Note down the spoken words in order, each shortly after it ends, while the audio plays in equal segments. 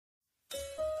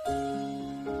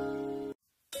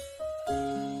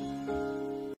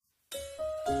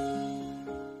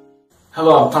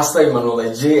Hello, I'm Pastor Emmanuel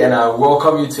Adjei, and I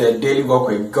welcome you to a daily walk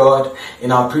with God.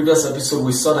 In our previous episode,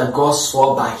 we saw that God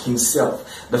swore by himself.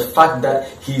 The fact that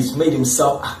he's made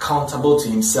himself accountable to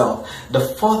himself. The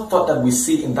fourth thought that we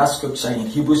see in that scripture in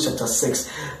Hebrews chapter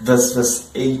 6,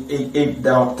 verse 8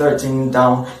 down, 13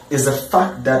 down, is the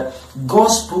fact that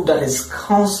God's proof that his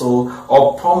counsel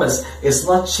or promise is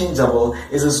not changeable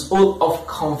is his oath of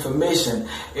confirmation.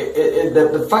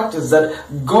 The fact is that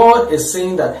God is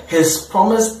saying that his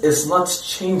promise is not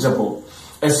changeable.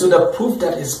 And so the proof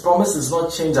that his promise is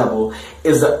not changeable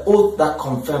is the oath that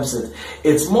confirms it.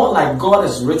 It's more like God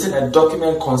has written a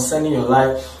document concerning your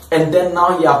life, and then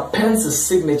now he appends his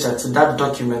signature to that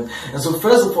document. And so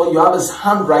first of all, you have his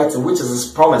handwriting, which is his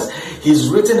promise. He's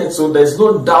written it, so there's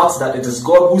no doubt that it is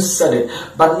God who said it.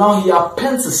 But now he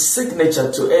appends his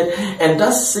signature to it, and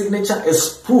that signature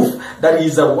is proof that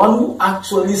he's the one who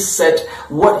actually said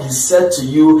what he said to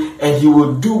you, and he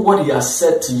will do what he has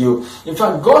said to you. In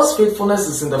fact, God's faithfulness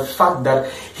is in the fact that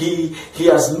he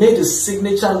has made his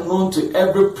signature known to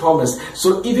every promise.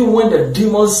 So even when the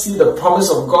demons see the promise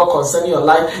of God concerning your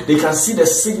life, they can see the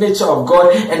signature of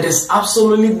God, and there's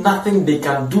absolutely nothing they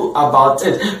can do about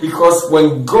it, because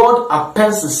when God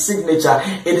appends his signature,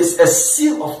 it is a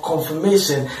seal of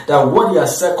confirmation that what he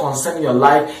has said concerning your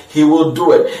life, he will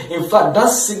do it. In fact, that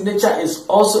signature is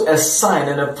also a sign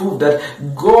and a proof that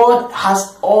God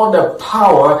has all the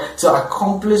power to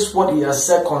accomplish what he has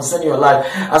said concerning your life.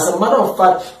 As a matter of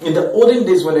fact, in the olden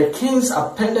days, when the kings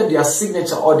appended their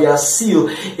signature or their seal,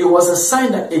 it was a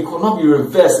sign that it could not be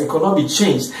reversed, it could not be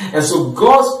changed. And so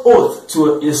God's oath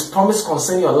to his promise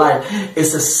concerning your life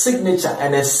is a signature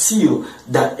and a seal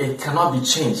that it cannot be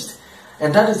changed.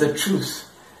 And that is the truth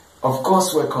of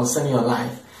God's word concerning your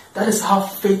life. That is how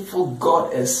faithful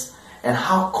God is and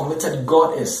how committed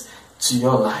God is to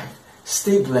your life.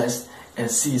 Stay blessed and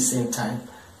see you same time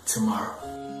tomorrow.